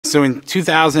So in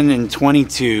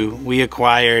 2022, we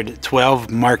acquired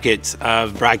 12 markets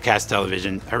of broadcast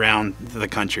television around the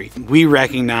country. We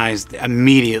recognized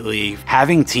immediately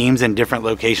having teams in different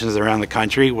locations around the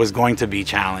country was going to be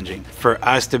challenging. For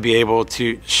us to be able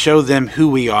to show them who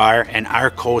we are and our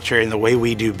culture and the way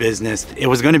we do business, it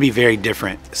was going to be very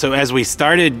different. So as we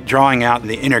started drawing out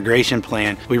the integration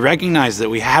plan, we recognized that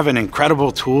we have an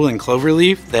incredible tool in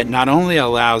Cloverleaf that not only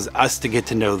allows us to get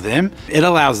to know them, it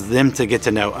allows them to get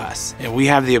to know us. And we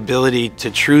have the ability to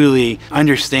truly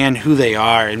understand who they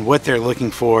are and what they're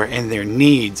looking for and their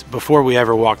needs before we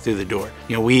ever walk through the door.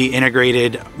 We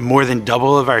integrated more than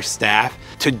double of our staff.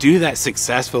 To do that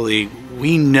successfully,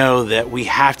 we know that we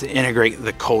have to integrate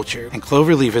the culture. And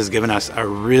Cloverleaf has given us a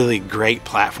really great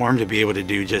platform to be able to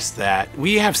do just that.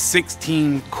 We have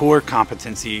 16 core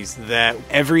competencies that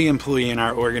every employee in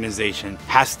our organization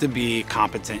has to be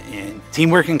competent in.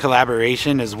 Teamwork and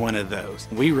collaboration is one of those.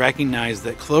 We recognize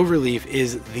that Cloverleaf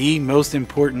is the most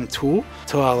important tool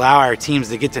to allow our teams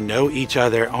to get to know each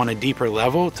other on a deeper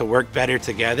level, to work better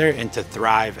together, and to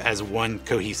thrive as one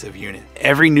cohesive unit.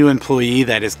 Every new employee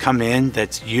that has come in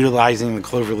that's utilizing the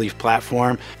Cloverleaf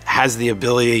platform has the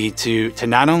ability to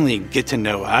not only get to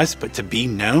know us, but to be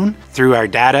known through our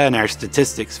data and our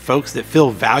statistics. Folks that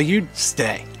feel valued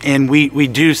stay. And we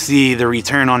do see the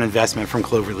return on investment from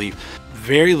Cloverleaf.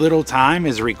 Very little time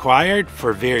is required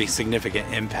for very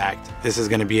significant impact. This is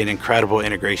going to be an incredible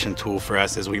integration tool for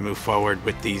us as we move forward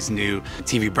with these new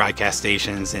TV broadcast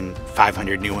stations and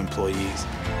 500 new employees.